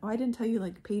in. Oh, I didn't tell you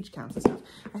like page counts and stuff.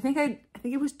 I think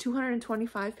it was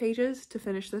 225 pages to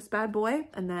finish this bad boy.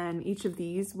 And then each of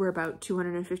these were about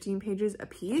 215 pages a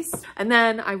piece. And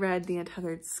then I read The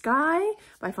Untethered Sky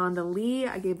by Fonda Lee.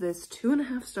 I gave this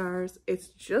 2.5 stars. It's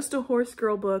just a horse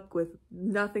girl book with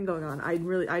nothing going on.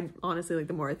 I honestly, like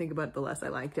the more I think about it, the less I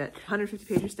liked it.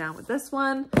 150 pages down with this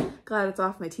one. Glad it's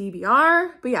off my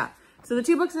TBR. But yeah. So the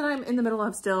 2 books that I'm in the middle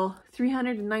of still,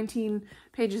 319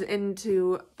 pages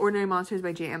into Ordinary Monsters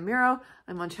by J.M. Miro.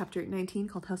 I'm on chapter 19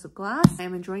 called House of Glass. I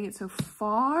am enjoying it so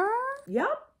far. Yep,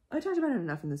 I talked about it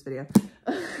enough in this video.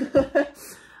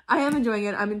 I am enjoying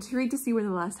it. I'm intrigued to see where the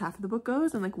last half of the book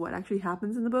goes and like what actually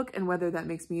happens in the book and whether that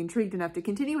makes me intrigued enough to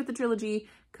continue with the trilogy,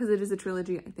 because it is a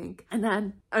trilogy, I think. And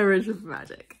then A Ritual for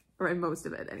Magic, or most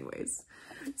of it anyways.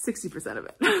 60% of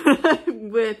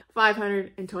it with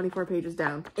 524 pages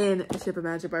down in A Ship of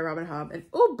Magic by Robin Hobb. And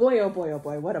oh boy, oh boy, oh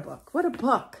boy, what a book. What a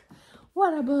book.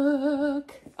 What a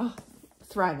book. Oh,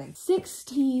 thriving.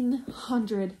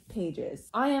 1,600 pages.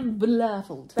 I am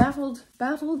baffled. Baffled,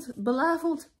 baffled,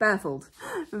 baffled, baffled.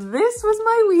 This was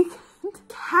my weekend.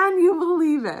 Can you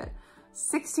believe it?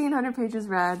 1,600 pages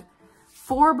read,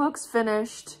 4 books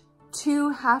finished,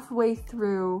 2 halfway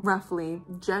through, roughly.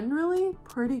 Generally,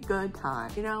 pretty good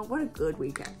time. You know, what a good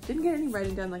weekend. Didn't get any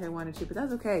writing done like I wanted to, but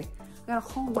that's okay. Got a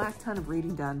whole whack ton of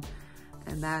reading done,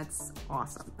 and that's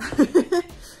awesome.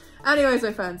 Anyways,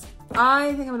 my friends,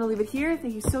 I think I'm gonna leave it here.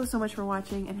 Thank you so much for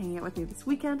watching and hanging out with me this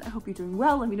weekend. I hope you're doing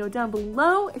well. Let me know down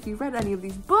below if you've read any of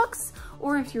these books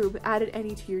or if you've added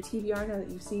any to your TBR now that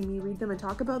you've seen me read them and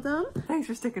talk about them. Thanks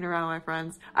for sticking around, my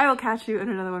friends. I will catch you in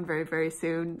another one very, very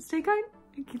soon. Stay kind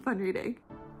and keep on reading.